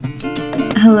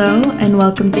Hello and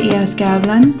welcome to Ias que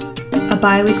Hablan, a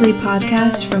bi-weekly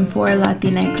podcast from four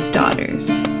Latinx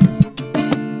daughters.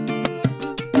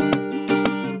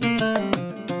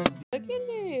 Look at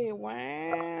it.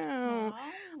 Wow.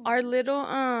 Our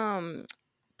little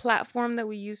platform that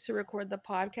we use to record the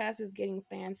podcast is getting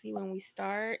fancy when we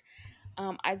start.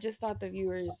 I just thought the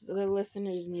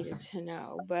listeners needed to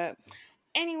know. But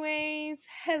anyways,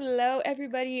 hello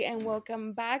everybody and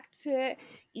welcome back to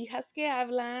Hijas que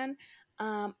Hablan.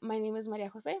 My name is Maria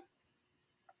Jose.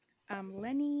 I'm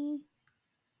Lenny.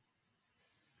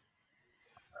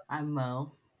 I'm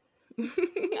Mo.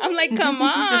 I'm like, come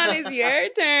on, it's your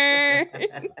turn.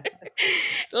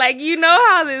 Like, you know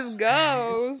how this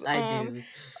goes. I do.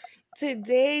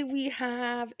 Today we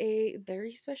have a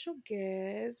very special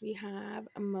guest. We have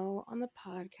Mo on the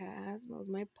podcast. Mo's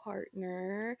my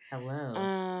partner.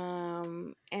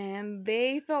 Hello. And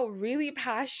they felt really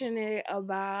passionate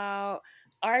about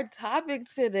our topic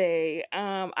today.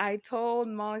 I told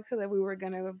Malika that we were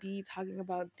gonna be talking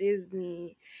about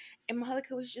Disney, and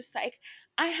Malika was just like,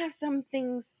 I have some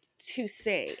things to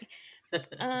say.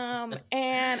 And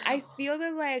I feel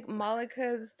that like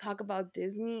Malika's talk about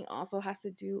Disney also has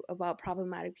to do about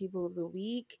problematic people of the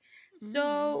week.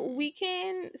 So we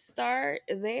can start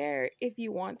there if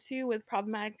you want to with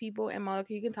problematic people, and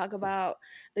Malika, you can talk about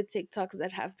the TikToks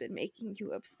that have been making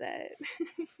you upset.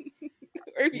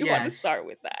 Or if you want to start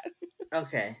with that.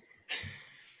 Okay.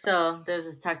 So there's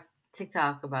this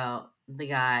TikTok about the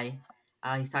guy.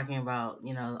 He's talking about,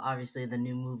 obviously the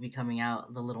new movie coming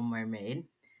out, The Little Mermaid.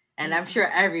 And I'm sure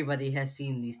everybody has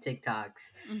seen these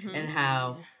TikToks and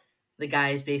how the guy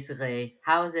is basically,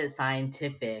 how is it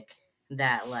scientific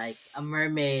that like a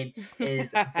mermaid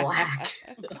is black?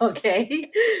 Okay.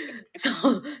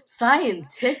 So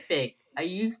scientific.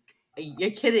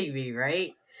 You're kidding me,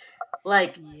 right?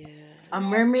 Like a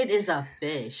mermaid is a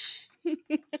fish.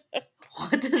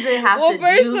 What does it have to do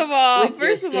with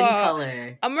your skin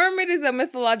color? A mermaid is a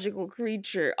mythological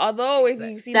creature. Although if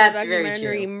you've seen the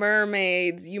documentary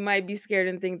Mermaids, you might be scared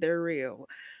and think they're real.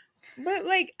 But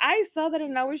like I saw that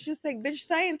and I was just like, bitch,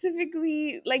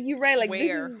 scientifically, like you're right, like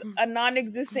Where? this is a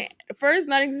non-existent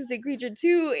creature.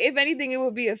 Two, if anything, it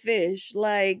would be a fish.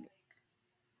 Like,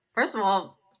 first of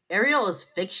all, Ariel is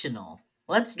fictional.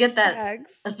 Let's get that.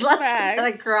 Facts. Get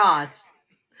that across.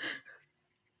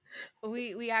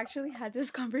 We actually had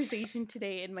this conversation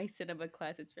today in my cinema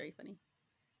class. It's very funny.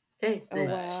 Okay. Oh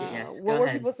wow. Yes, what were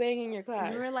people saying in your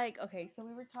class? We were like, okay, so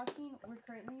we were talking.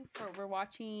 We're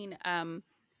watching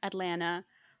Atlanta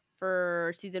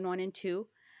for season 1 and 2.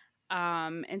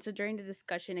 And so during the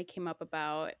discussion, it came up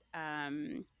about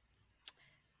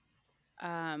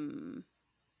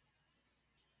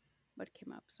what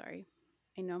came up? Sorry,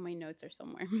 I know my notes are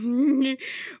somewhere,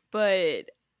 but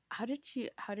how did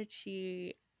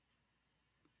she?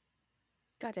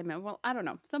 God damn it! Well, I don't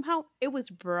know. Somehow it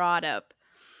was brought up,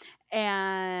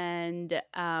 and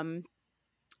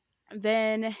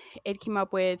then it came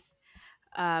up with,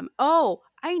 oh,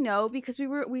 I know, because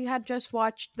we had just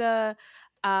watched the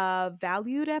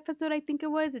Valued episode. I think it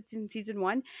was. It's in season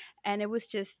 1, and it was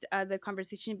just the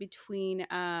conversation between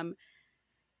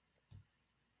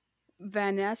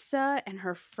Vanessa and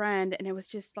her friend, and it was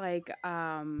just like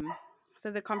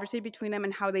so the conversation between them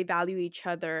and how they value each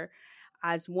other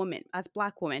as women, as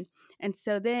Black women. And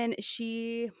so then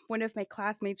one of my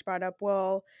classmates brought up,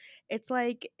 well, it's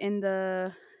like in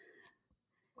the,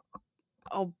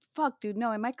 oh fuck, dude,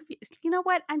 no, am I confused? You know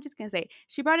what, I'm just gonna say it.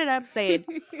 She brought it up saying,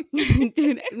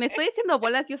 dude, me estoy haciendo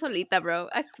bolas yo solita, bro,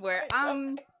 I swear.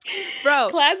 Bro,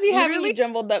 class be having you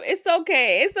jumbled up. It's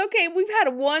okay. We've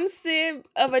had one sip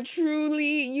of a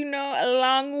truly, a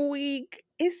long week.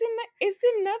 It's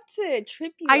enough to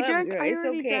trip you up, girl. It's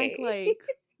okay. Drank like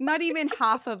not even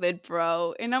half of it,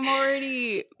 bro, and I'm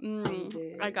already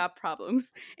I got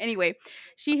problems. Anyway,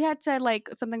 she had said like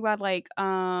something about like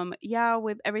yeah,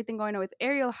 with everything going on with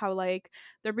Ariel, how like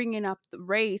they're bringing up the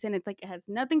race, and it's like it has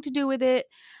nothing to do with it,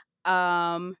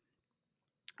 and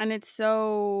it's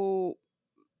so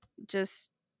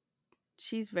just,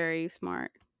 she's very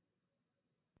smart.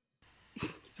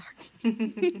 Sorry.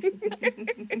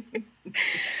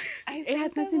 It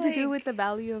has nothing to do with the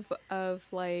value of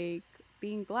like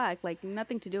being Black, like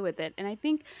nothing to do with it. And I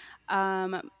think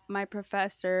my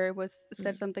professor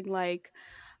said something like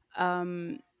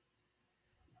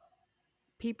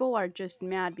people are just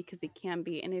mad because they can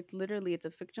be, and it's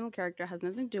a fictional character, has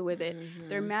nothing to do with it.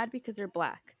 They're mad because they're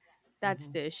Black. That's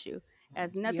the issue. It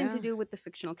has nothing to do with the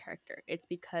fictional character. It's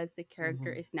because the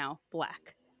character is now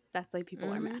Black. That's why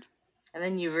people are mad. And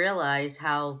then you realize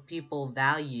how people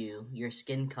value your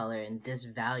skin color and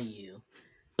disvalue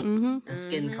the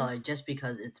skin color just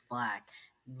because it's Black.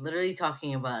 literally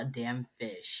talking about a damn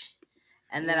fish.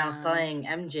 And then I was telling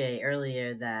MJ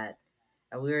earlier that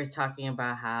we were talking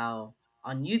about how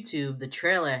on YouTube the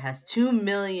trailer has 2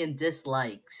 million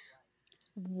dislikes.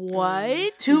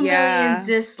 What? 2 million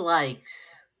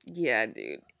dislikes. Yeah,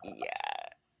 dude. Yeah.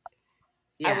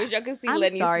 Yeah. I wish y'all could see I'm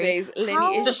Lenny's sorry. face.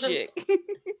 Lenny is shook.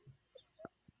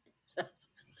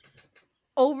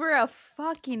 Over a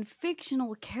fucking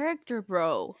fictional character,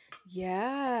 bro.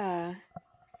 Yeah.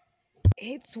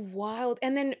 It's wild.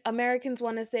 And then Americans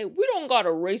want to say, we don't got a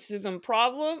racism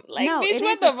problem. Like, No, bitch, it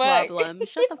what is the a fuck? problem.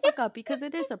 Shut the fuck up, because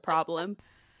it is a problem.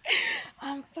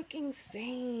 I'm fucking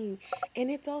saying. And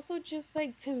it's also just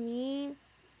like, to me,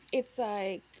 it's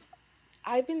like,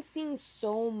 I've been seeing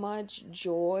so much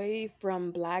joy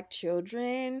from Black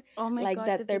children, Oh my like god,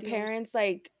 that their videos. parents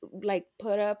like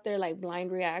put up their like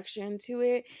blind reaction to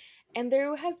it. And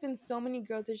there has been so many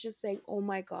girls that's just saying, oh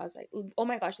my gosh,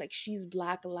 like she's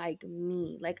Black like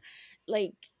me. Like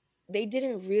they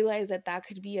didn't realize that that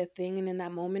could be a thing. And in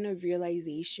that moment of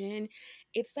realization,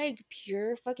 it's like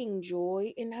pure fucking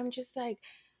joy. And I'm just like,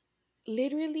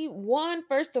 literally,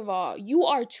 first of all, you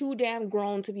are too damn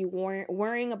grown to be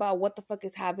worrying about what the fuck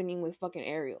is happening with fucking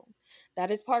Ariel. That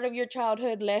is part of your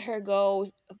childhood. Let her go.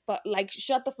 Like,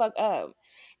 shut the fuck up.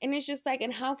 And it's just like,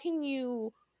 and how can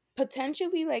you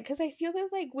potentially, like, because I feel that,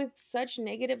 like, with such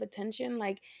negative attention,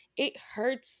 like, it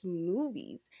hurts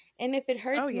movies. And if it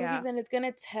hurts movies, then it's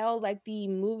gonna tell, like, the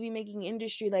movie making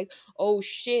industry, like, oh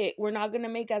shit, we're not gonna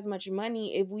make as much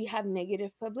money if we have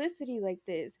negative publicity like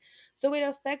this. So it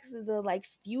affects the like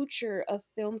future of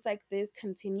films like this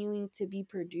continuing to be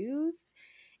produced.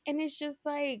 And it's just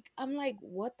like, I'm like,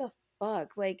 what the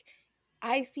fuck? Like,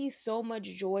 I see so much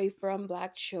joy from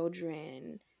Black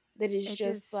children that is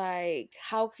just like,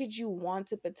 how could you want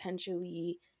to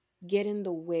potentially get in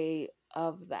the way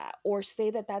of that or say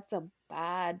that that's a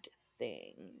bad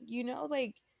thing? You know,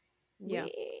 like, yeah.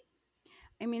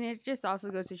 I mean, it just also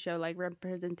goes to show like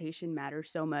representation matters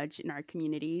so much in our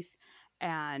communities.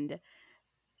 And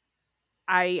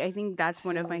I think that's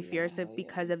one of my fears of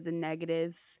because of the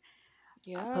negative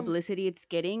publicity it's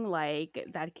getting, like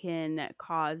that can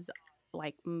cause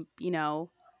like, you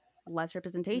know, less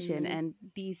representation and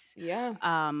these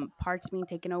parts being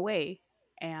taken away,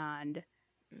 and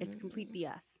it's complete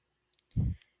BS.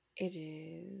 It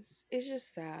is. It's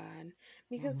just sad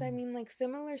because I mean, like,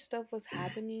 similar stuff was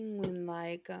happening when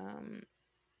like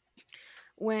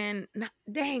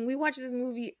dang, we watch this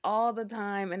movie all the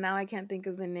time and now I can't think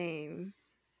of the name.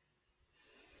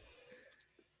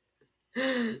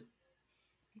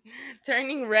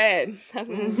 Turning Red. That's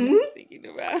what I was thinking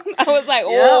about. I was like,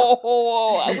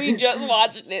 whoa, we just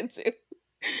watched it too.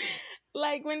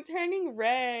 Like when Turning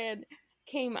Red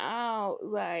came out,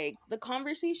 like the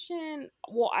conversation,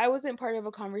 well, I wasn't part of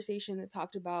a conversation that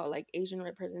talked about like Asian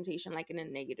representation like in a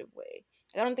negative way.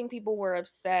 I don't think people were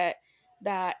upset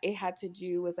that it had to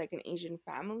do with like an Asian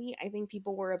family. I think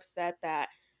people were upset that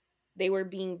they were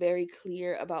being very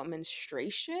clear about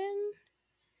menstruation.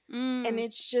 And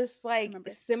it's just like,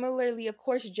 similarly, of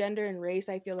course, gender and race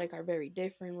I feel like are very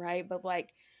different, right? But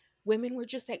like women were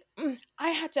just like, I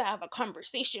had to have a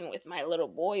conversation with my little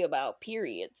boy about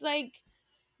periods. Like,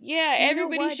 yeah,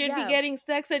 everybody should be getting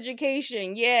sex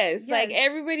education. Yes, like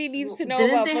everybody needs to know.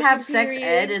 Didn't they have sex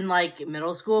ed in like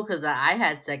middle school? Because I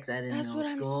had sex ed in middle school.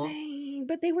 That's what I'm saying.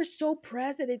 But they were so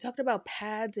pressed that they talked about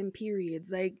pads and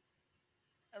periods. Like.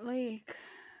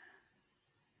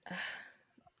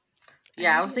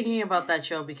 Yeah, I was thinking about that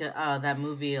show because that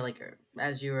movie, like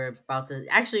as you were about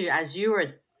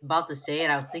to say it,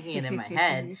 I was thinking it in my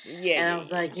head. I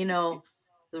was like, you know,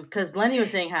 because Lenny was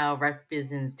saying how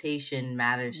representation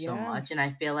matters so much, and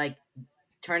I feel like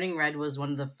Turning Red was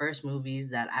one of the first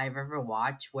movies that I've ever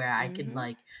watched where I could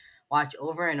like watch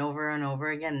over and over and over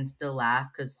again and still laugh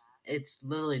because it's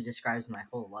literally describes my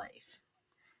whole life.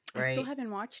 Right? I still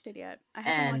haven't watched it yet. I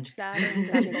haven't watched that.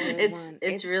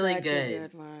 It's really good. A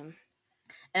good one.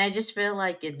 And I just feel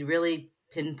like it really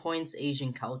pinpoints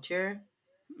Asian culture.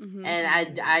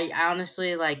 And I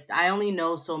honestly, like, I only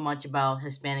know so much about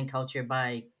Hispanic culture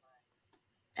by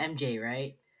MJ,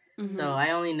 right? So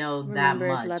I only know that much. Remember,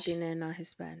 it's Latina, not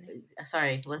Hispanic.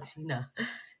 Sorry, Latina.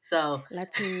 So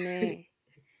Latine.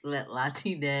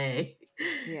 Latine.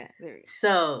 Yeah, there we go.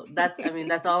 So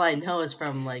that's all I know is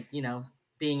from like, you know,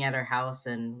 being at her house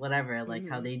and whatever, like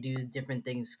how they do different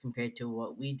things compared to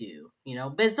what we do, you know.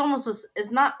 But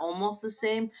it's not almost the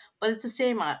same, but it's the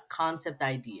same concept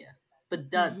idea,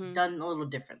 but done a little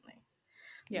differently.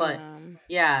 Yeah. But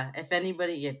yeah,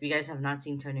 if you guys have not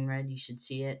seen Turning Red, you should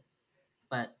see it.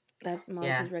 But that's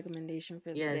Monica's recommendation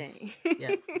for the day.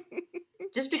 Yeah.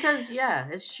 Just because,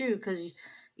 it's true, because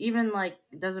even like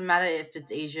it doesn't matter if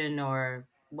it's Asian or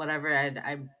whatever.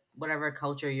 I whatever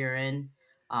culture you're in,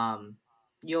 um,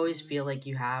 you always feel like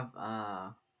you have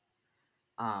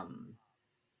um,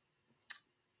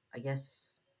 I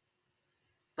guess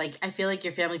like I feel like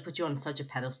your family puts you on such a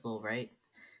pedestal, right?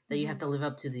 That you have to live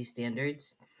up to these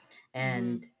standards,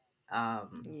 and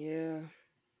um, Yeah.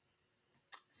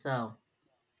 so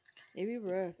It'd be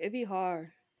rough. It'd be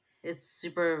hard. it's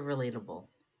super relatable.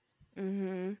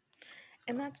 Mm-hmm.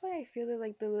 And So. that's why I feel that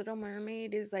like the Little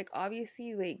Mermaid is like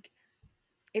obviously like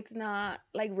it's not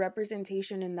like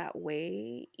representation in that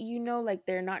way. Like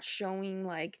they're not showing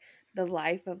like the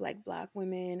life of like black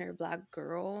women or black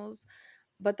girls.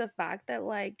 But the fact that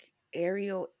like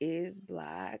Ariel is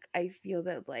black, I feel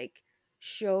that like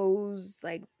shows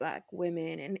like black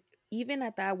women and even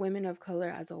at that women of color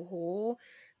as a whole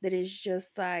that is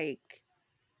just like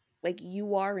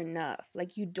you are enough.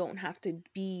 Like you don't have to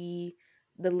be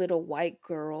the little white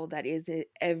girl that is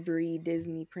every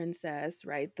Disney princess,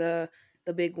 right? The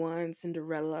big one,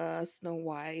 Cinderella, Snow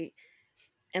White,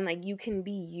 and like you can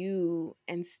be you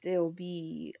and still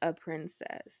be a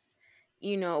princess.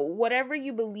 Whatever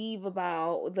you believe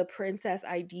about the princess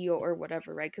ideal or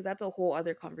whatever, right? Because that's a whole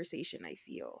other conversation, I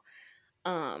feel.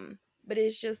 But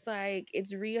it's just like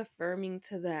it's reaffirming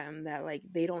to them that like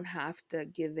they don't have to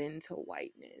give in to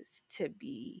whiteness to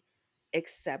be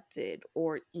accepted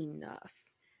or enough.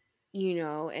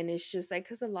 And it's just like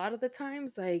because a lot of the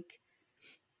times like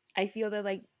I feel that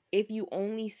like if you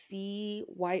only see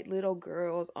white little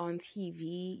girls on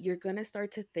TV, you're going to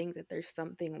start to think that there's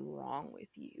something wrong with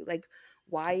you. Like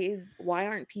why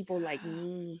aren't people like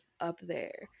me up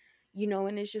there?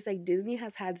 And it's just like Disney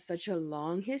has had such a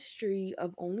long history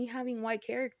of only having white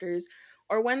characters,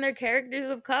 or when they're characters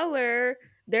of color,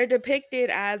 they're depicted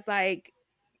as like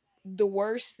the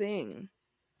worst thing.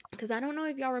 Cuz I don't know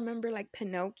if y'all remember like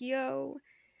Pinocchio,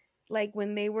 like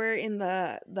when they were in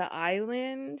the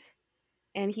island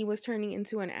and he was turning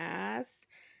into an ass.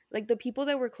 Like the people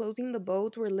that were closing the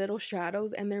boats were little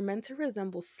shadows and they're meant to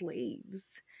resemble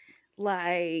slaves.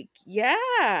 Like,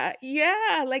 yeah,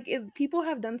 yeah. Like people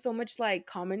have done so much like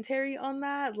commentary on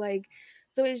that. Like,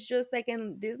 so it's just like,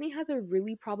 and Disney has a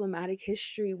really problematic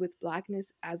history with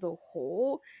blackness as a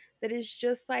whole. That is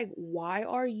just like, why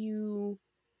are you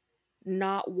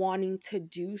not wanting to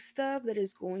do stuff that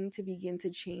is going to begin to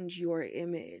change your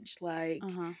image? Like,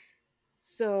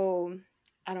 so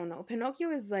I don't know. Pinocchio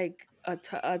is like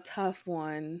a tough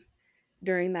one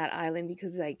during that island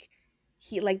because like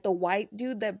he like the white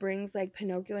dude that brings like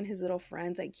Pinocchio and his little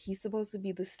friends, like he's supposed to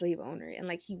be the slave owner and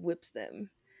like he whips them.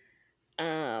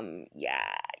 Yeah,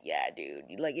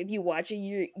 dude. Like if you watch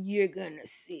it, you're gonna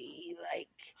see like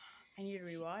I need to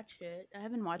rewatch it. I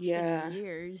haven't watched it yeah. in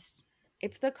years.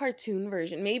 It's the cartoon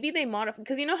version. Maybe they modify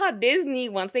because you know how Disney,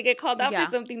 once they get called out for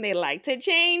something, they like to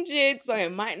change it, so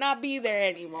it might not be there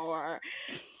anymore.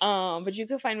 But you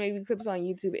could find maybe clips on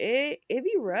YouTube. It'd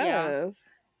be rough,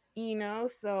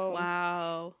 So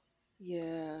wow,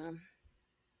 yeah,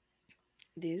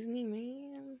 Disney,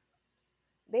 man.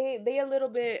 They a little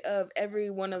bit of every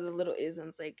one of the little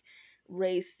isms, like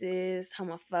racist,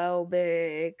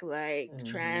 homophobic, like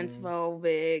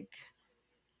transphobic.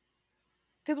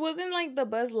 Because wasn't like the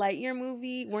Buzz Lightyear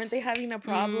movie, weren't they having a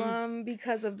problem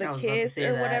because of the kiss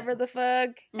or whatever the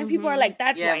fuck? And people are like,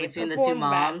 that's why it performed the two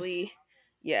moms. Badly.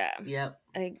 Yeah. Yep.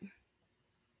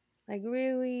 Like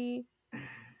really?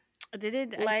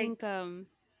 Like,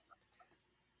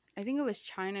 I think it was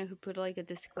China who put like a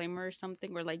disclaimer or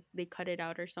something, where like they cut it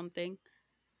out or something.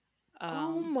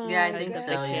 Oh my yeah, I think so.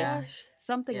 Yeah,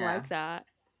 something like that.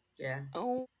 Yeah.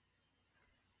 Oh.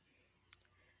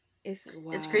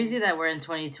 It's crazy that we're in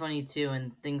 2022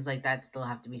 and things like that still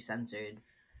have to be censored.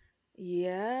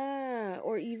 Yeah,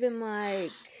 or even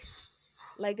like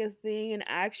a thing, and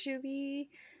actually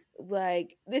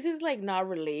like this is like not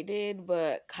related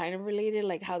but kind of related,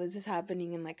 like how this is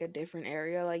happening in like a different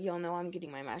area. Like y'all know I'm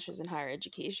getting my master's in higher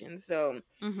education, so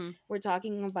we're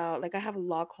talking about like I have a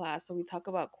law class, so we talk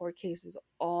about court cases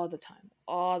all the time.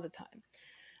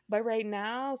 But right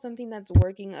now, something that's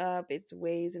working up its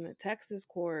ways in the Texas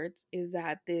courts is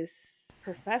that this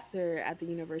professor at the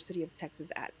University of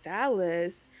Texas at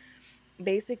Dallas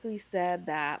basically said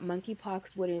that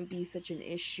monkeypox wouldn't be such an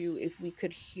issue if we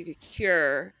could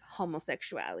cure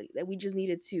homosexuality, that we just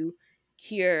needed to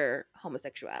cure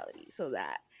homosexuality so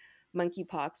that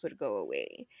monkeypox would go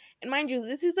away. And mind you,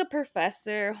 this is a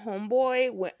professor,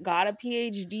 homeboy, got a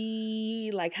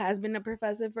PhD, like has been a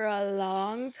professor for a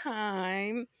long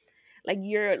time. Like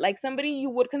you're like somebody you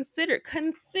would consider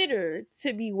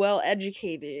to be well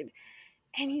educated,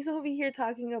 And he's over here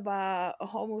talking about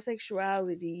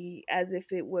homosexuality as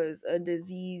if it was a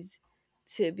disease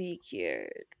to be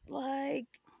cured. Like,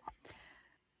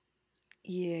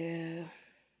 yeah.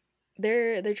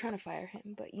 They're trying to fire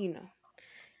him, but you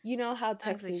know how As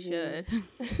they Texas should. is.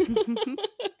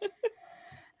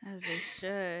 As they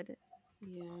should.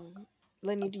 Yeah.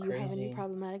 Lenny, That's do you have any crazy.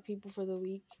 problematic people for the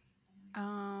week?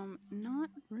 Not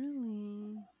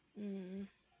really. Mm.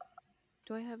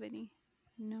 Do I have any?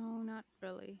 No, not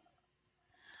really.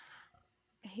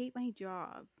 I hate my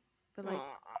job, but like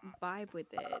vibe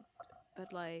with it.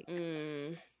 But like,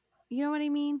 Mm. you know what I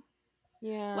mean?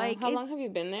 Yeah. Like, How long have you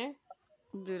been there?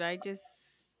 Dude, I just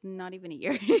not even a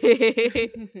year.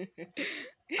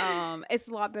 It's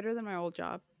a lot better than my old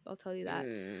job. I'll tell you that.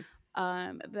 Mm.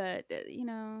 But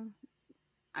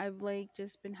I've like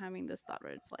just been having this thought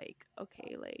where it's like,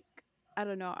 okay, like I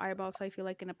don't know. I feel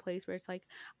like in a place where it's like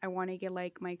I want to get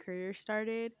like my career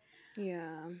started.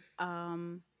 Yeah.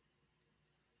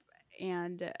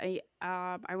 And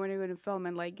I want to go to film,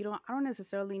 and like I don't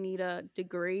necessarily need a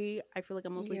degree. I feel like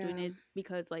I'm mostly doing Yeah. it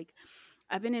because like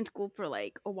I've been in school for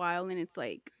like a while, and it's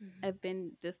like Mhm. I've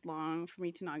been this long for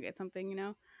me to not get something,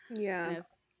 and Yeah. I've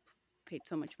paid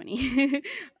so much money.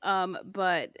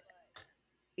 But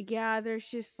yeah, there's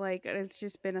just like it's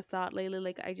just been a thought lately.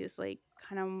 Like I just like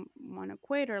kind of want to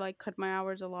quit or like cut my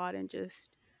hours a lot and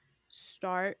just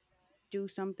do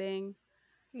something.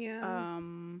 Yeah.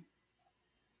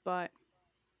 But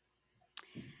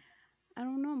I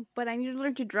don't know. But I need to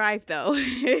learn to drive though.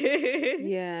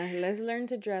 Yeah. Let's learn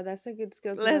to drive. That's a good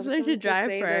skill. 'Cause I Let's was learn to going drive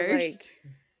say that, like, first.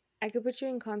 I could put you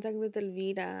in contact with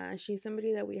Elvira. She's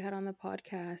somebody that we had on the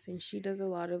podcast, and she does a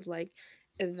lot of like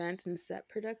event and set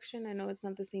production. I know it's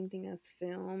not the same thing as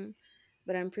film,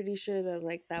 but I'm pretty sure that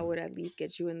like that would at least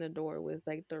get you in the door with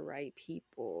like the right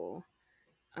people.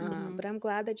 Mhm. But I'm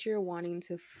glad that you're wanting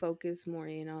to focus more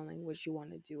in on like what you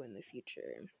want to do in the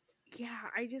future. Yeah,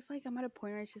 I just like I'm at a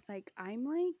point where it's just like I'm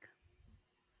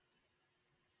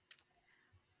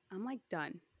like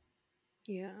done.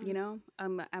 Yeah.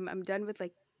 I'm done with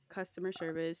like customer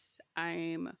service.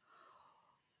 I'm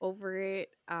over it.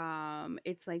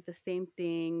 It's like the same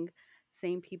thing,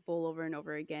 same people over and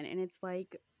over again, and it's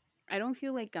like I don't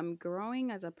feel like I'm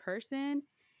growing as a person,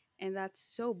 and that's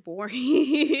so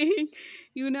boring.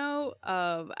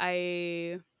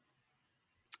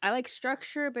 I like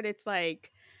structure, but it's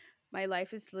like my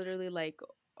life is literally like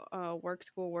work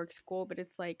school, but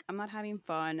it's like I'm not having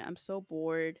fun. I'm so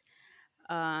bored.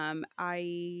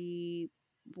 I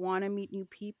want to meet new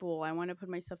people. I want to put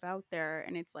myself out there,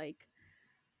 and it's like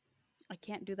I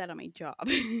can't do that on my job.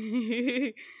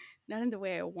 Not in the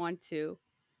way I want to.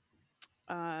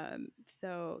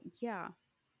 So yeah.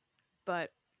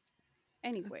 But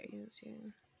anyway. I feels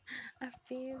you. I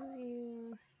feels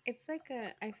you. It's like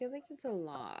I feel like it's a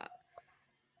lot.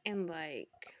 And like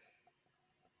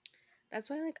that's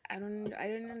why like I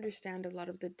didn't understand a lot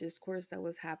of the discourse that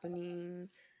was happening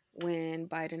when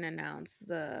Biden announced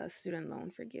the student loan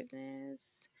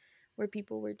forgiveness, where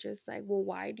people were just like, well,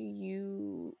 why do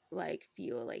you like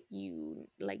feel like you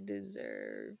like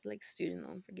deserve like student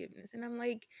loan forgiveness? And I'm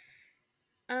like,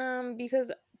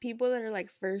 because people that are like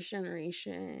first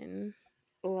generation,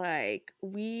 like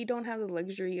we don't have the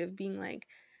luxury of being like,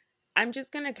 I'm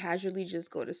just gonna casually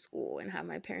just go to school and have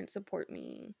my parents support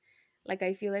me. Like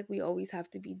I feel like we always have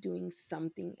to be doing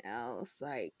something else.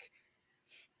 Like,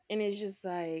 and it's just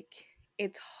like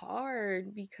it's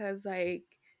hard because like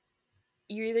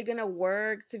you're either gonna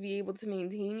work to be able to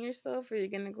maintain yourself or you're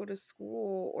gonna go to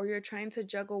school or you're trying to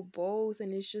juggle both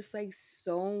and it's just like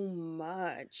so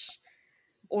much.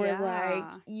 Or like,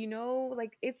 Yeah.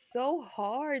 like it's so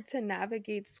hard to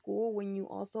navigate school when you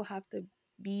also have to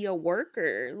be a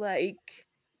worker. Like,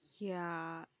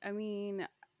 Yeah. I mean,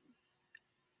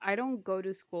 I don't go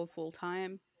to school full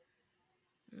time.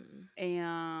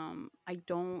 And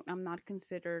I'm not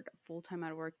considered full time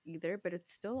at work either, but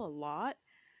it's still a lot.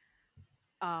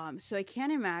 So I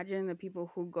can't imagine the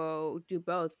people who do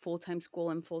both full time school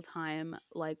and full time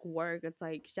like work. It's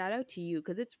like shout out to you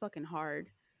because it's fucking hard.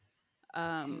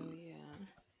 hell yeah.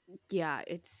 Yeah,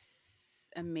 it's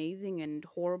amazing and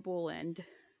horrible and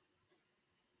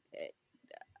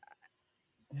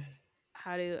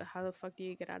how the fuck do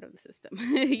you get out of the system?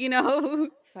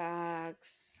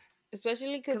 Facts.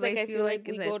 Especially because 'Cause like I I feel feel like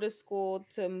like we go to school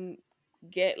to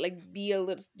get like be a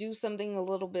little do something a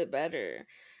little bit better,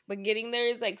 but getting there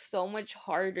is like so much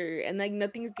harder and like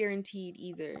nothing's guaranteed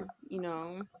either.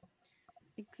 I'm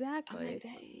exactly. like,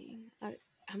 dang.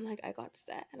 I'm like, I got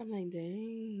sad. I'm like,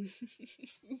 dang.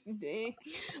 Dang.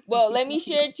 Well, let me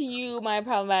share to you my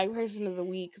problematic person of the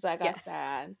week because I got Yes.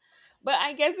 sad. But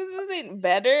I guess this isn't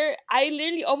better. I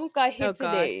literally almost got hit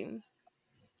today.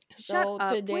 Shut So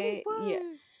up. today,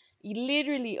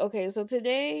 literally, okay, so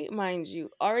today, mind you,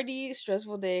 already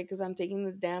stressful day because I'm taking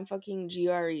this damn fucking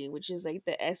GRE, which is like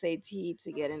the SAT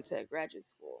to get into graduate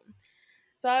school.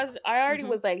 So I already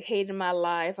was like hating my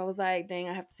life. I was like, dang,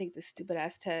 I have to take this stupid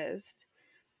ass test.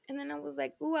 And then I was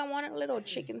like, ooh, I want a little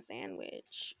chicken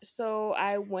sandwich. So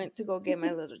I went to go get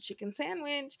my little chicken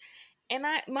sandwich. And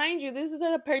mind you, this is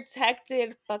a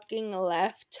protected fucking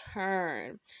left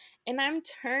turn. And I'm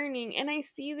turning and I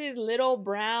see this little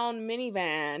brown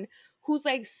minivan who's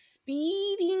like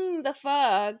speeding the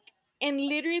fuck. And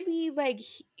literally, like,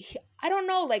 I don't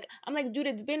know, like, I'm like, dude,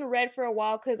 it's been red for a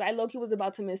while because I low-key was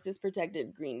about to miss this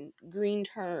protected green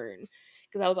turn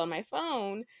because I was on my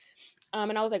phone.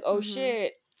 And I was like, oh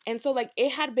shit. And so, like,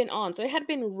 it had been on. So it had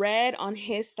been red on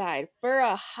his side for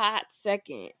a hot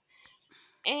second.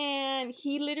 And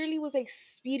he literally was like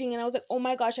speeding, and I was like, oh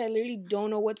my gosh, I literally don't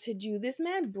know what to do. This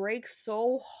man brakes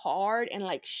so hard and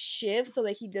like shifts so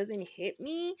that he doesn't hit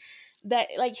me that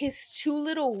like his two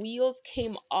little wheels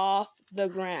came off the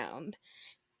ground.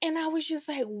 And I was just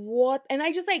like, what? And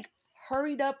I just like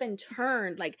hurried up and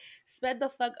turned, like sped the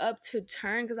fuck up to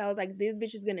turn because I was like, this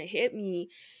bitch is gonna hit me.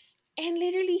 And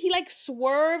literally he like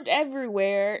swerved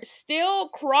everywhere, still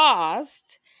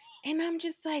crossed. And I'm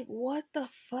just like, what the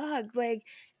fuck? Like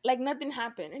nothing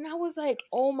happened. And I was like,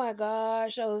 oh my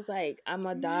gosh. I was like,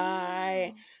 I'ma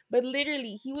die. But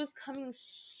literally he was coming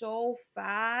so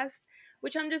fast,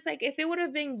 which I'm just like, if it would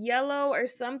have been yellow or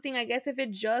something, I guess if it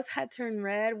just had turned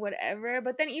red, whatever.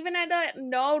 But then even at that,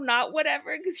 no, not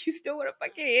whatever, because you still would have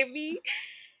fucking hit me.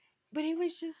 But it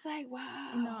was just like,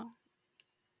 wow. No.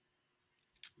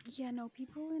 Yeah, no,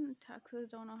 people in Texas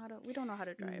don't know how to. We don't know how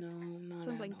to drive. No, not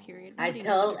Point at blank all. period. I Nobody knows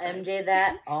tell how to drive. MJ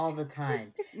that all the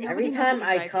time. Nobody Every knows how time to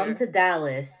I drive come here. to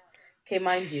Dallas, okay,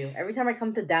 mind you, every time I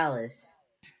come to Dallas,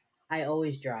 I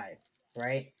always drive,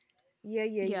 right?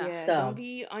 Yeah. So- Don't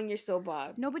be on your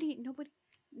soapbox. Nobody knows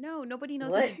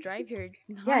What? how to drive here.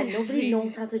 Yeah, honestly. nobody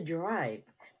knows how to drive.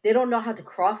 They don't know how to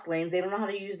cross lanes. They don't know how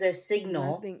to use their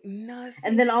signal. Nothing.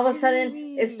 And then all of a sudden,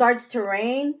 literally. it starts to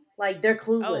rain. Like, they're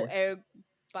clueless.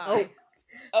 Bye.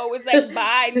 Oh, it's like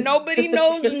bye. Nobody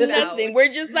knows Peace nothing. out.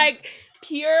 We're just like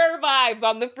pure vibes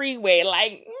on the freeway.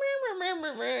 Like, oh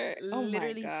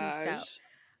Literally, my peace out.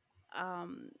 gosh.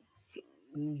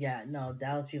 Yeah, no,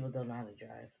 Dallas people don't know how to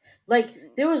drive. Like,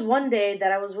 there was one day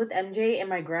that I was with MJ and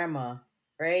my grandma,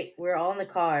 right? We were all in the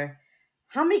car.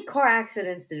 How many car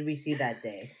accidents did we see that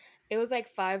day? It was like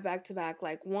 5 back to back.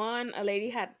 Like one, a lady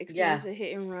had experienced a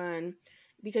hit and run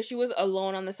because she was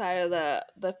alone on the side of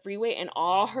the freeway, and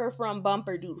all her front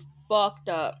bumper, dude, fucked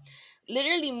up.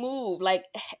 Literally moved like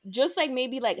just like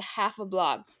maybe like half a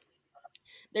block.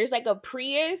 There's like a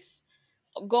Prius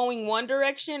going one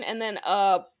direction, and then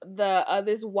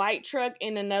this white truck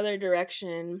in another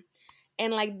direction.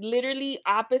 And like literally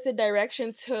opposite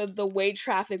direction to the way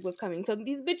traffic was coming. So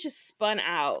these bitches spun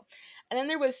out. And then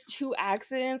there was 2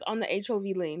 accidents on the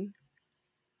HOV lane.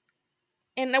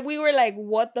 And we were like,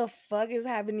 what the fuck is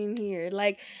happening here?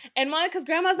 Like, and Monica's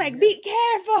grandma's like, be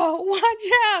careful, watch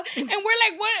out. And we're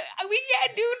like, what? We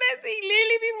can't do nothing.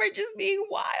 Literally, people are just being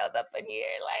wild up in here.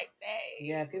 Like, dang.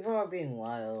 Yeah, people are being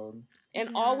wild.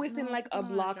 And all within like a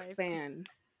block span.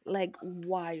 Like,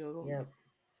 wild. Yep.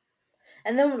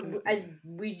 And then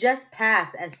we just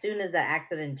passed as soon as the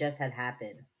accident just had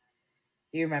happened.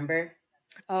 Do you remember?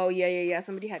 Oh, yeah.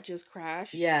 Somebody had just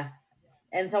crashed. Yeah.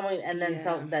 And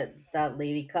that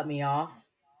lady cut me off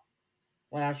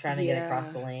when I was trying to get across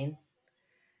the lane.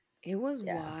 It was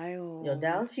wild. Yo,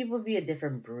 Dallas people be a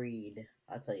different breed.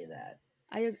 I'll tell you that.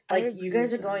 I you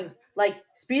guys are going like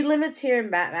speed limits here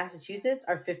in Massachusetts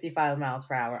are 55 miles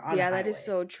per hour on the highway. That is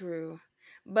so true.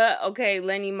 But okay,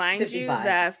 Lenny, mind 55. You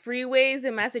that freeways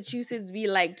in Massachusetts be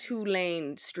like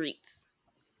 2-lane streets.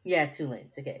 Yeah, 2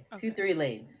 lanes. Okay. 2-3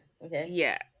 lanes. Okay.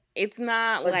 Yeah. It's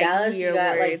not but like Dallas, here you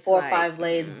got where like it's 4 or 5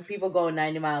 lanes. People going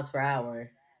 90 miles per hour.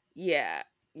 Yeah.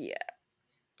 Yep.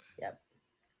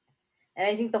 And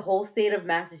I think the whole state of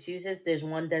Massachusetts, there's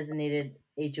one designated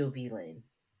HOV lane.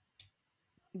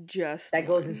 Just that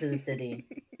goes into the city.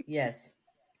 Yes.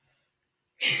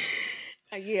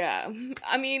 Yeah.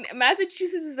 I mean,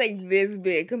 Massachusetts is like this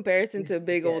big comparison to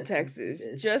big old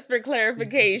Texas. Just for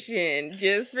clarification.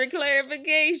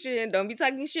 Don't be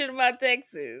talking shit about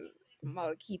Texas.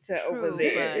 Malakita over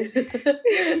there.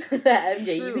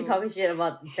 MJ, you be talking shit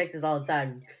about Texas all the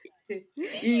time.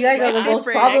 You guys are the most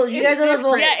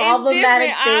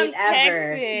problematic state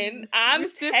ever. I'm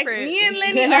Texan. Me and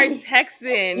Lenny are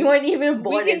Texan. You weren't even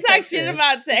born in Texas. We can talk shit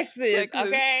about Texas,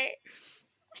 okay?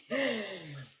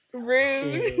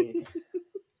 Rude.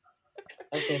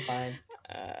 Okay, fine.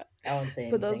 I won't say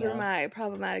anything But those were else. my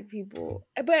problematic people.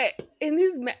 But in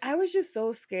these, I was just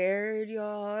so scared,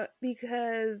 y'all,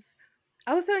 because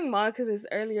I was telling Monica this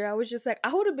earlier. I was just like,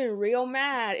 I would have been real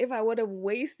mad if I would have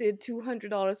wasted $200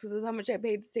 because that's how much I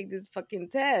paid to take this fucking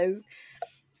test.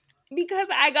 Because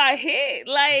I got hit.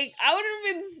 Like, I would have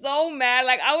been so mad.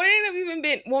 Like, I wouldn't have even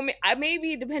been, well, I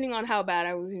maybe depending on how bad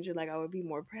I was injured, like, I would be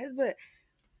more pressed. But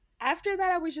after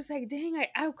that, I was just like, dang,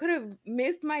 I could have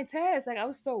missed my test. Like, I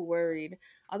was so worried.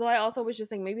 Although I also was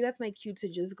just like, maybe that's my cue to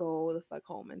just go the fuck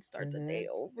home and start the day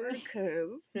over.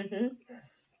 Because it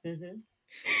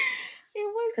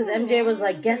was Because MJ was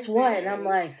like, guess what? And I'm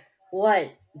like,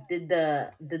 what? Did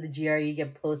the GRE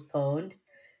get postponed?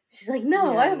 She's like,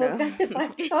 no, I almost got hit by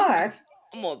a car.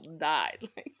 Almost died.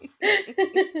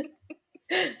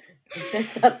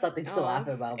 It's not something to laugh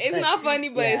about. It's not funny,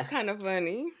 but yeah. it's kind of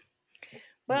funny.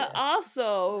 But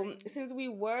also, since we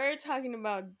were talking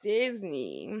about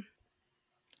Disney,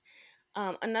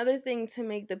 another thing to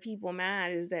make the people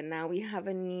mad is that now we have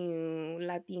a new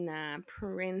Latina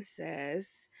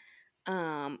princess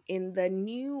in the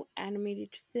new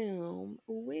animated film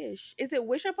Wish. Is it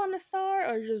Wish Upon a Star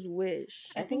or just Wish?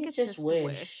 I think it's just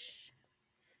Wish.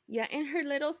 Yeah, and her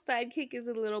little sidekick is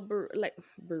a little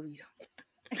burrito.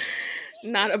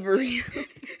 Not a burrito.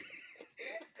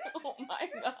 Oh my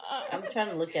god. I'm trying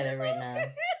to look at it right now.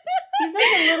 He's like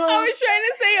a little... I was trying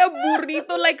to say a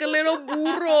burrito, like a little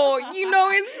burro, you know,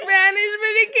 in Spanish,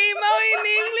 but it came out in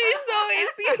English, so it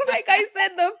seems like I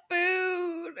said the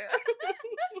food.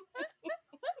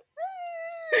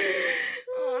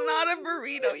 Oh, not a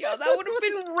burrito, y'all. That would have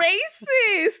been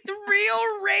racist. Real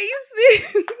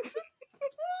racist.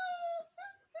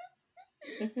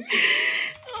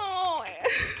 Oh,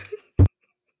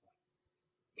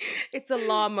 it's a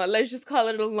llama. Let's just call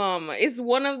it a llama. It's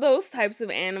one of those types of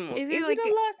animals. Is it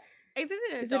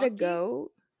a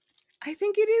goat? I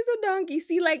think it is a donkey.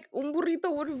 See, like, un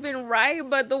burrito would have been right,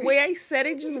 but the way I said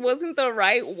it just wasn't the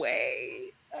right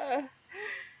way.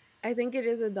 I think it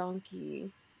is a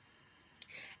donkey.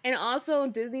 And also,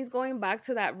 Disney's going back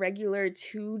to that regular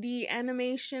 2D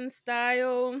animation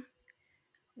style,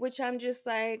 which I'm just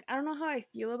like, I don't know how I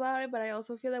feel about it, but I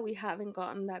also feel that we haven't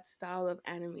gotten that style of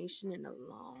animation in a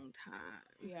long time.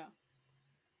 Yeah.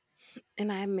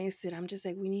 And I miss it. I'm just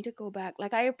like, we need to go back.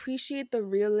 Like, I appreciate the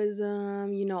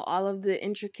realism, you know, all of the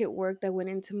intricate work that went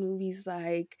into movies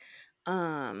like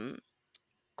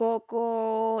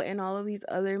Coco and all of these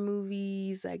other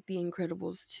movies like The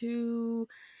Incredibles 2.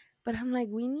 But I'm like,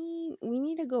 we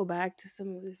need to go back to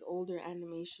some of this older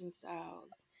animation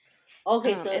styles.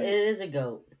 Okay, so it is a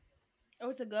goat.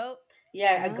 Oh, it's a goat?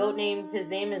 Yeah, a goat his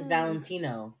name is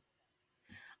Valentino.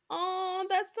 Oh,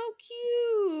 that's so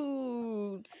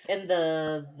cute. And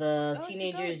the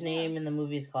teenager's name in the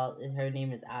movie is her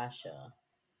name is Asha.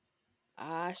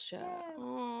 Asha. Yeah.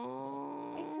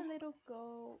 Oh, it's a little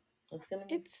goat.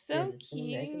 It's so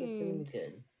cute. I think it's gonna be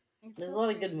good. There's a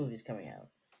lot of good movies coming out.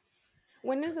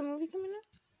 When is the movie coming out?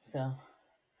 So,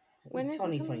 when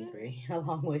 2023, a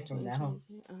long way from now.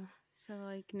 So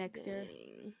like next year.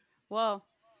 Well,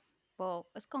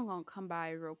 it's gonna come by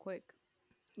real quick.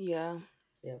 Yeah.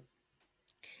 Yep.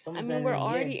 I mean, we're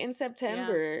already in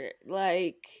September. Yeah.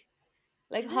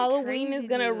 Like Halloween is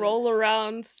gonna roll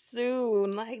around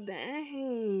soon. Like,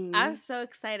 dang. I'm so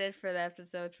excited for the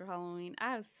episodes for Halloween.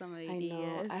 I have some ideas. I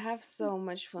know. I have so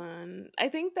much fun. I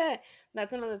think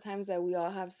that's one of the times that we all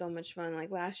have so much fun.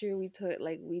 Like last year we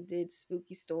did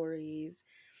spooky stories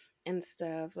and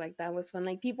stuff. Like that was fun.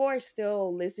 Like people are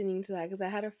still listening to that because I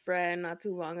had a friend not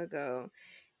too long ago.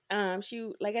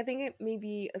 She I think it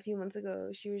maybe a few months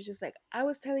ago, she was just like, I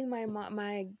was telling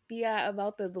my tia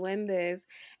about the duendes,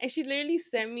 and she literally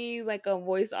sent me like a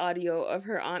voice audio of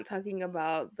her aunt talking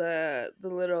about the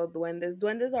little duendes.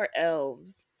 Duendes are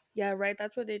elves. Yeah, right.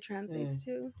 That's what it translates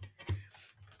to.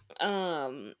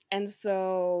 And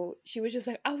so she was just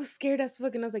like, I was scared as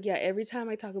fuck, and I was like, yeah, every time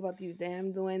I talk about these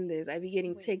damn duendes, I be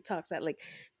getting TikToks at like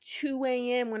 2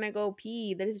 a.m. when I go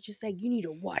pee that is just like, you need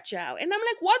to watch out. And I'm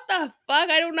like, what the fuck?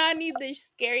 I do not need this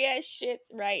scary ass shit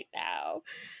right now.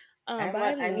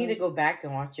 I need to go back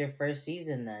and watch your first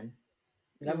season then.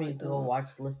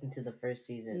 Listen to the first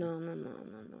season. No.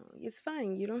 It's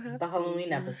fine. You don't have the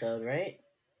Halloween episode, right?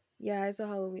 Yeah, it's a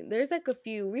Halloween. There's like a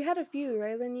few. We had a few,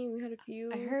 right, Lenny? We had a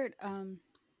few. I heard,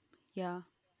 yeah.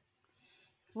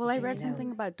 Well, I read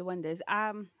something about duendes.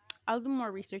 I'll do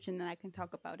more research and then I can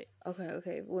talk about it.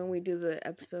 Okay. When we do the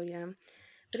episode, yeah.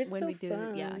 But it's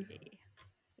fun.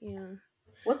 Yeah.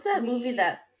 What's that movie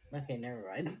that... Okay, never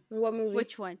mind. What movie?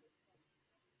 Which one?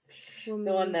 The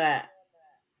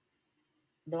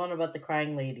one about the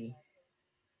crying lady.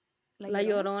 La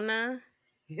Llorona?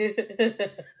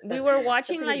 We were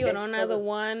watching That's La a good guess.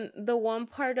 Llorona, the one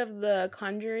part of the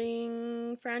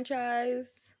Conjuring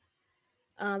franchise,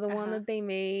 the one Uh-huh. that they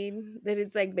made that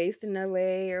it's like based in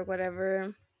LA or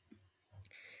whatever,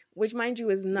 which mind you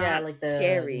is Yeah, not like the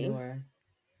scary. newer.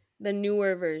 The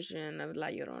newer version of La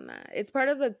Llorona. It's part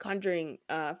of the Conjuring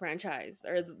franchise,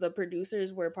 or the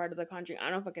producers were part of the Conjuring. I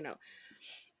don't fucking know.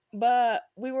 But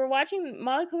we were watching.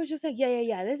 Malika was just like,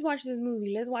 yeah. Let's watch this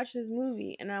movie. Let's watch this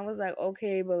movie. And I was like,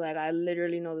 okay, but like I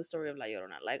literally know the story of La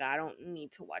Llorona. Like I don't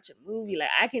need to watch a movie. Like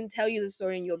I can tell you the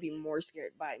story, and you'll be more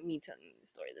scared by me telling you the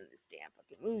story than this damn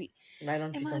fucking movie. Why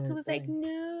don't And you tell me Malika the was story? like,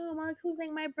 no. Malika was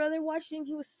like, my brother watched it and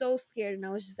he was so scared. And I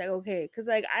was just like, okay. Because,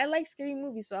 like, I like scary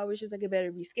movies. So I was just like, it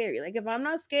better be scary. Like, if I'm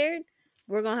not scared,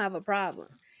 we're going to have a problem.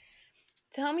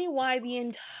 Tell me why the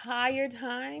entire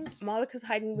time Malika's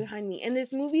hiding behind me. And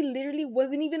this movie literally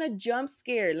wasn't even a jump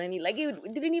scare, Lenny. Like, it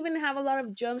didn't even have a lot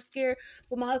of jump scare.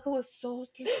 But Malika was so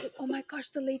scared. She's like, oh my gosh,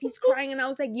 the lady's crying. And I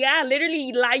was like, yeah,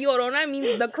 literally, La Llorona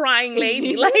means the crying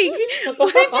lady. Like,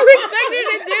 what did you expect her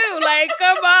to do? Like,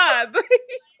 come on.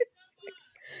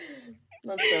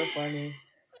 That's so funny.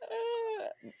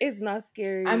 It's not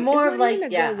scary. I'm more It's of not like, even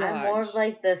a yeah, good I'm more of watch.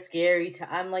 like the scary.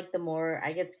 I'm like the more,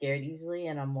 I get scared easily,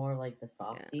 and I'm more like the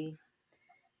softy.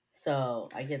 So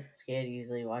I get scared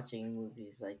easily watching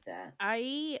movies like that.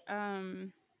 I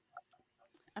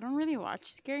don't really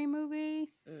watch scary movies,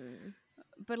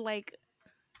 but like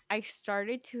I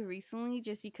started to recently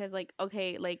just because like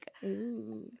okay, like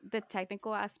Ooh. the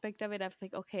technical aspect of it. I was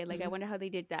like, okay, like I Mhm. wonder how they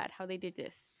did that, how they did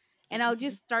this, and I'll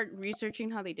just start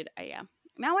researching how they did it. Yeah,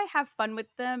 now I have fun with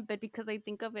them, but because I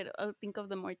think of it, I think of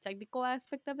the more technical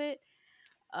aspect of it.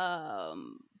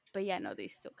 But yeah, no, they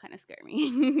still kind of scare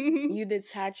me. You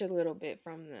detach a little bit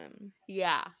from them.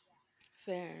 Yeah.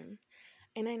 Fair.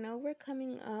 And I know we're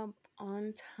coming up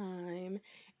on time,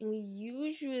 and we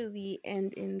usually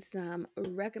end in some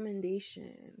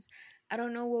recommendations. I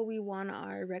don't know what we want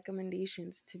our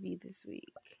recommendations to be this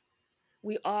week.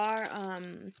 We are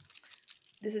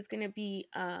this is gonna be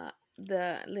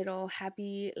the little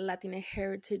happy Latina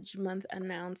Heritage Month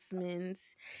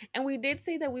announcements. And we did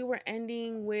say that we were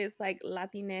ending with like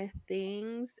Latina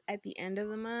things at the end of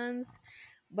the month.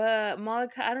 But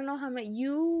Malika, I don't know how many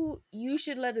you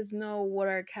should let us know what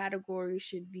our category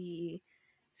should be,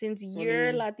 since What do you your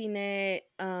mean? Latina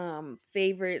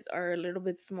favorites are a little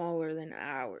bit smaller than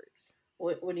ours.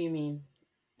 What do you mean?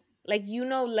 Like, you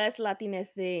know, less Latina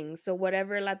things, so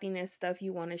whatever Latina stuff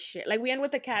you want to share. Like, we end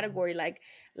with a category. Like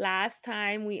last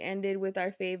time we ended with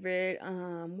our favorite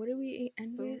what did we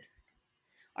end Food. with?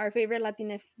 Our favorite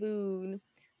Latina food.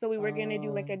 So we were gonna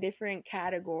do like a Oh, different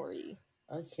category.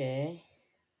 okay.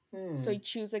 So you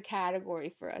choose a category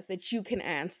for us that you can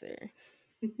answer.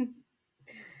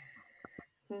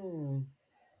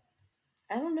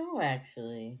 I don't know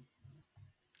actually.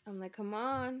 I'm like, come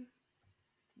on,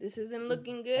 this isn't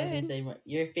looking I was gonna good. say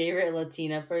your favorite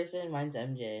Latina person. Mine's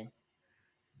MJ.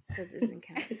 That doesn't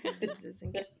count. That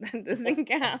doesn't count. That doesn't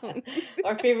count.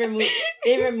 Or favorite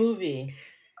movie.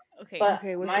 Okay. But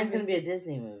Okay, what's mine's your gonna be a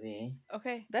Disney movie.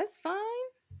 Okay. That's fine.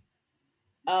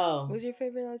 Oh, What's your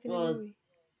favorite Latina well, movie?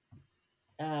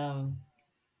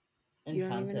 You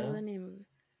don't even know the Encanto. name of it.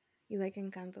 You like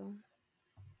Encanto?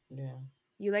 Yeah.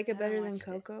 You like it I haven't better than watched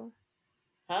it. Coco?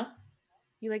 Huh?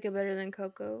 You like it better than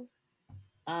Coco?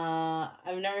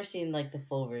 I've never seen like the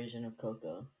full version of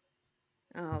Coco.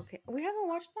 Oh, okay. We haven't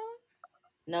watched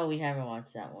that No, we haven't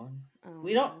watched that one. one? Oh,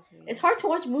 We don't. that's weird. It's hard to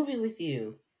watch a movie with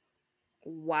you.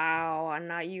 Wow,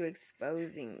 not you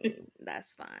exposing me.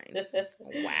 That's fine.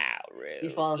 Wow, You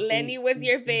rude. fall asleep Lenny, what's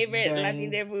your favorite during-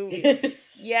 Latina movie?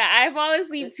 Yeah, I fall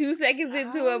asleep 2 seconds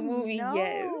into a Oh, movie. no.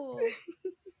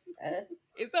 Yes.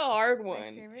 It's a hard My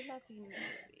one. favorite Latina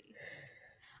movie.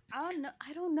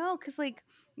 I don't know, cause like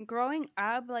growing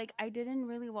up, like I didn't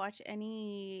really watch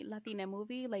any Latina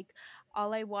movie. Like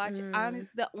all I watch,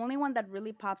 the only one that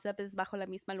really pops up is Bajo la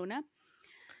Misma Luna.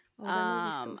 Oh, that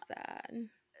movie's so sad.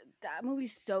 That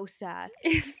movie's so sad.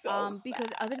 It's so Because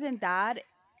sad. other than that,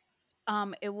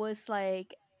 it was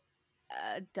like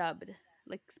dubbed,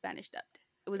 like Spanish dubbed.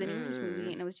 It was an English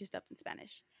movie and it was just dubbed in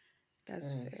Spanish.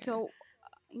 That's fair. So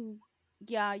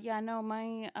yeah, no,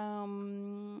 my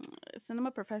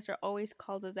cinema professor always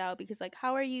calls us out because like,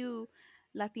 how are you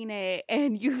Latina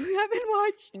and you haven't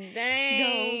watched?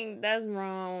 Dang, that's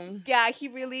wrong. Yeah, he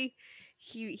really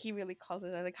calls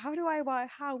us out. Like, how do I watch?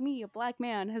 How me, a black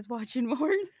man, has watched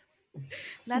more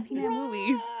Latina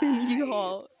movies than you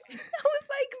all? I was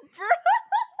like, bro.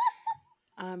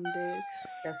 I'm dead.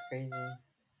 That's crazy.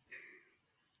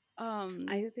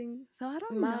 I think so. I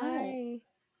don't know.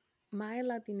 my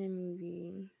Latina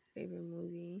favorite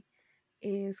movie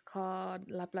is called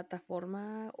La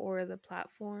Plataforma, or The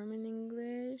Platform in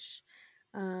English.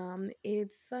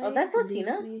 It's Oh, like that's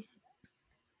Latina. loosely,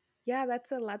 yeah,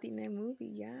 that's a Latina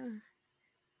movie. Yeah,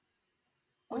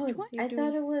 Which Oh, one? you I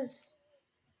thought do. it was.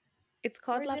 It's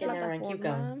Where called is La it? Okay, never mind. Keep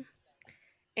going. Plataforma,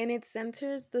 and it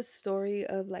centers the story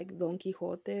of like Don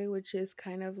Quixote, which is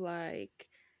kind of like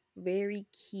very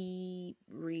key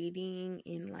reading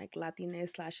in like Latinx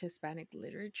slash Hispanic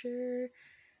literature.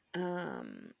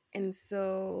 And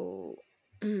so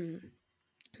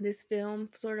this film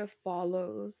sort of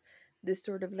follows this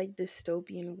sort of like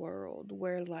dystopian world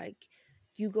where like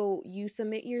you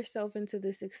submit yourself into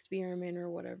this experiment or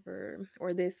whatever,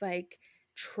 or this like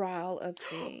trial of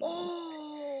things.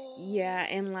 Yeah,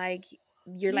 Oh, and like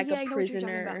you're like a yeah, I know what you're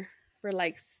talking about. prisoner for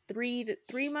like 3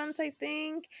 months, I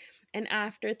think. And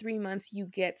after 3 months, you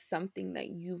get something that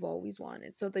you've always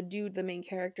wanted. So the dude, the main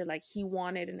character, like he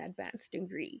wanted an advanced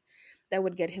degree that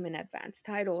would get him an advanced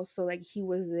title. So like he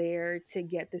was there to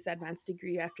get this advanced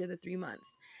degree after the 3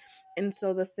 months. And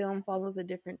so the film follows the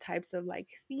different types of like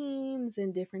themes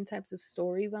and different types of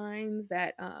storylines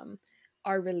that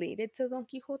are related to Don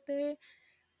Quixote.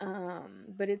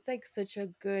 But it's like such a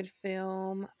good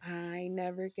film. I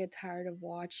never get tired of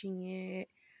watching it.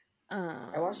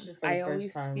 I watched it for the I first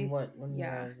always time. feel, What when I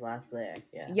yeah, was last there?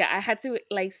 Yeah. yeah, I had to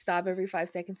like stop every 5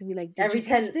 seconds and be like, did Every you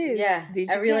catch 10, this? yeah, Did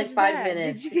you every catch like five that? Did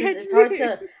minutes, you because catch it's hard this?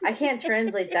 to. I can't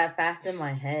translate that fast in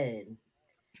my head.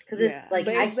 Because Yeah, it's like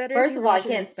but it's I better if first you of all I watch it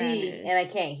in can't see and I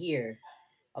Spanish. can't hear.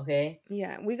 Okay,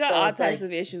 Yeah, we got so all it's types like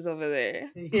of issues over there.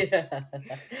 yeah.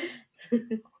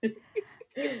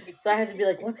 So I had to be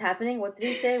like, "What's happening? What did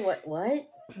he say? What? What?"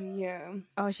 Yeah.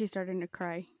 Oh, she's starting to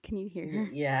cry. Can you hear her?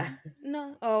 Yeah,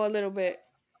 No. Oh, a little bit.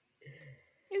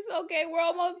 It's okay. We're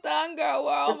almost done, girl.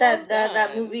 We're but almost that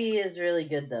done. movie is really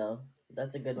good though.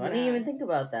 That's a good one. I didn't Yeah. even think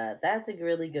about that. That's a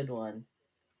really good one.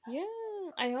 Yeah.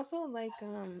 I also like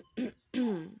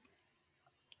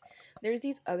there's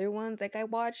these other ones like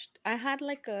I had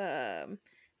like a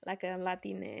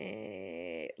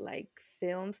Latine like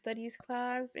film studies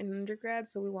class in undergrad,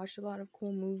 so we watched a lot of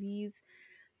cool movies.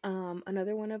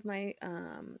 Another one of my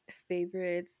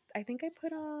favorites, I think I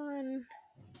put on,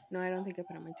 no, I don't think I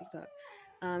put on my TikTok.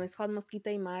 It's called Mosquita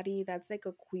y Mari. That's like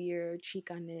a queer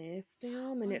chicane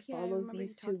film, and Oh it yeah, I follows remember you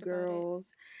these two talked about it.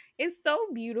 girls. It's so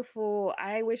beautiful.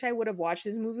 I wish I would have watched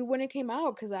this movie when it came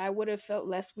out because I would have felt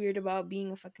less weird about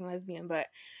being a fucking lesbian. But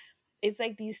it's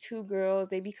like these two girls,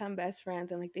 they become best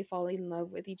friends and like they fall in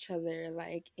love with each other,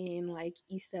 like in like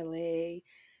East LA.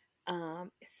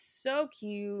 So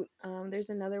cute. There's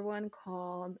another one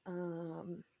called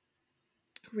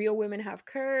Real Women Have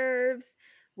Curves,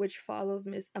 which follows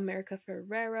Miss America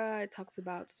Ferrera. It talks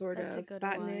about sort That's a of good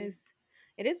one. fatness.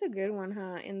 It is a good one,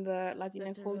 huh? In the Latina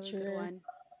That's a really good culture. one.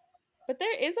 But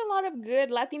there is a lot of good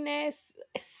Latinx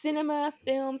cinema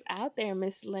films out there,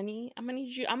 Miss Lenny. I'm gonna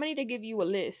need to give you a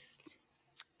list.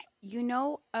 You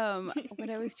know, what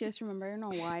I was just remembering, I don't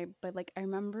know why, but like I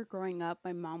remember growing up,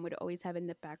 my mom would always have in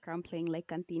the background playing like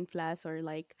Cantinflas or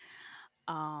like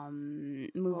Oh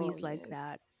movies like yes.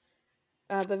 that.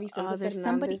 The Vicente There's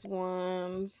somebody, Fernandez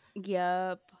ones.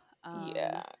 yep.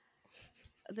 Yeah.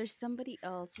 There's somebody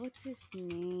else. What's his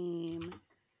name?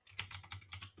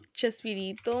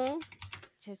 Chespirito.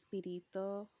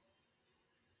 Chespirito.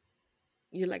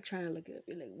 You're like trying to look it up.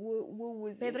 You're like, what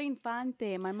was Pedro it?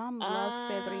 Infante. My mom loves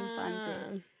Pedro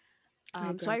Infante. Ah,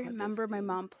 my So I grandpa does remember my too.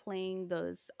 mom playing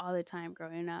those all the time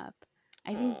growing up.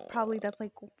 I think Oh, probably that's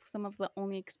like some of the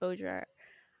only exposure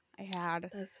I had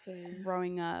that's fair.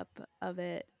 growing up of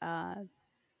it.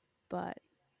 But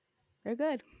they're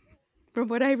good from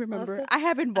what I remember. Also, I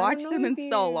haven't I don't watched know them if in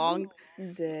so you long.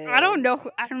 I don't dead. know.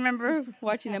 I remember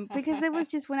watching them because it was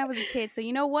just when I was a kid. So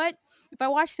you know what? If I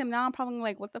watch them now, I'm probably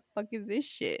like, "What the fuck is this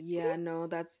shit?" Yeah, no,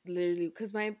 that's literally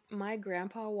because my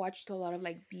grandpa watched a lot of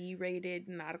like B-rated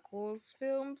Narcos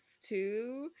films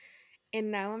too, and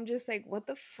now I'm just like, what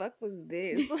the fuck was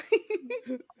this?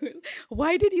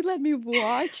 Why did you let me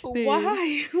watch this?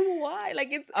 Why? Why?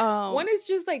 Like it's Um. one is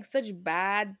just like such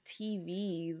bad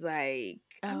TV. Like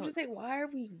I'm Oh, just like, why are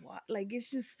we like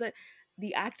it's just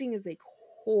the acting is like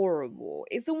horrible.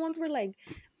 It's the ones where like,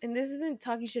 and this isn't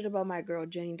talking shit about my girl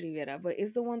Jenny Rivera, but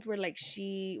it's the ones where like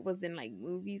she was in like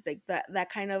movies like that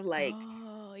kind of like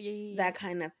oh yeah, yeah, yeah. that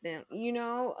kind of film,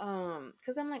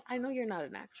 because I'm like, I know you're not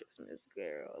an actress, Miss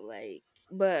Girl, like,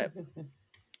 but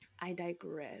I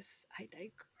digress.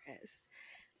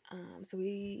 So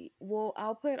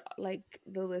I'll put like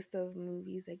the list of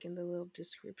movies like in the little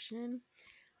description.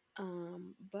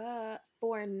 But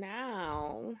for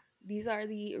now, these are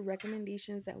the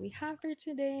recommendations that we have for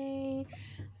today.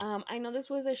 I know this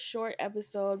was a short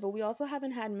episode, but we also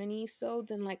haven't had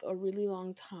mini-sodes in like a really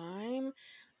long time.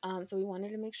 So we wanted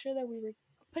to make sure that we were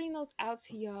putting those out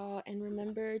to y'all. And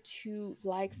remember to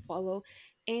like, follow,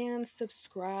 and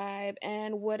subscribe.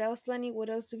 And what else, Lenny? What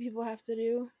else do people have to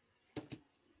do?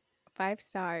 5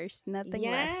 stars, nothing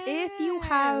less.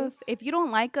 Yes. If you don't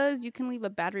like us, you can leave a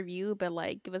bad review, but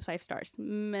like give us 5 stars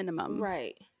minimum.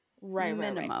 Right.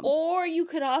 Minimum. Or you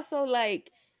could also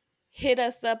like hit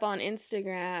us up on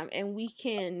Instagram and we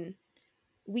can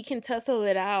tussle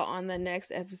it out on the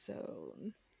next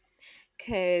episode.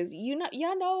 Cause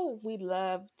y'all know we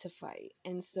love to fight.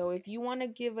 And so if you want to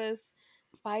give us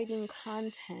fighting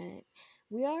content,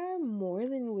 we are more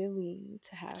than willing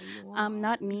to have you on.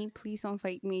 Not me. Please don't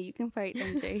fight me. You can fight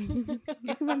MJ.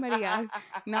 You can fight Maria.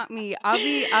 Not me. I'll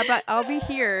be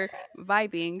here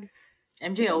vibing.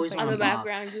 MJ always on the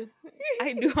background.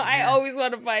 I always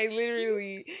want to fight.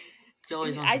 Literally,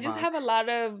 I just have a lot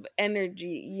of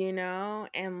energy, you know,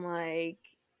 and like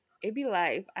it be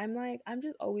life. I'm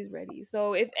just always ready.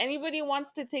 So if anybody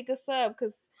wants to take us up,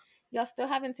 because y'all still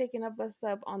haven't taken us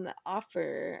up on the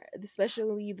offer,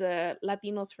 especially the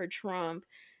Latinos for Trump.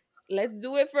 Let's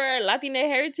do it for Latina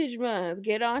Heritage Month.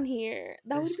 Get on here.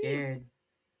 That would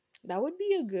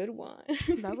be a good one.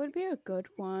 That would be a good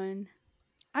one.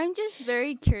 I'm just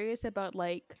very curious about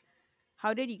like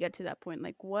how did you get to that point?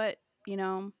 Like what, you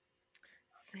know?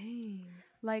 Same.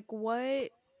 Like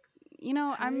what, you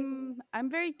know, I'm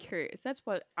very curious. That's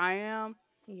what I am.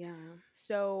 Yeah.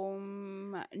 So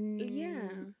yeah.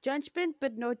 Judgment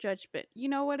but no judgment. You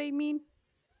know what I mean?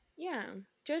 Yeah.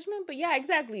 Judgment, but yeah,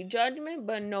 exactly. Judgment,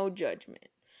 but no judgment.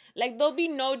 Like there'll be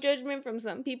no judgment from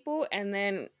some people and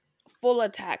then full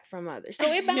attack from others. So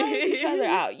it balances each other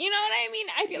out. You know what I mean?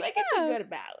 I feel like it's a good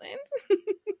balance.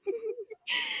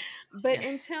 But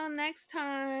until next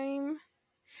time.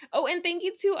 Oh, and thank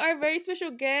you to our very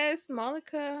special guest,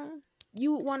 Malika.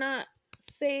 You want to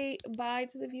say bye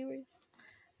to the viewers?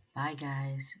 Bye,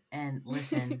 guys. And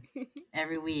listen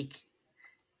every week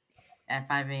at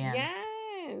 5 a.m.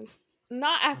 Yes.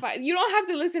 Not at 5. You don't have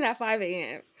to listen at 5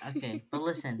 a.m. Okay, but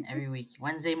listen every week.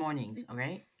 Wednesday mornings, all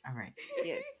right? All right.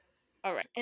 Yes. All right.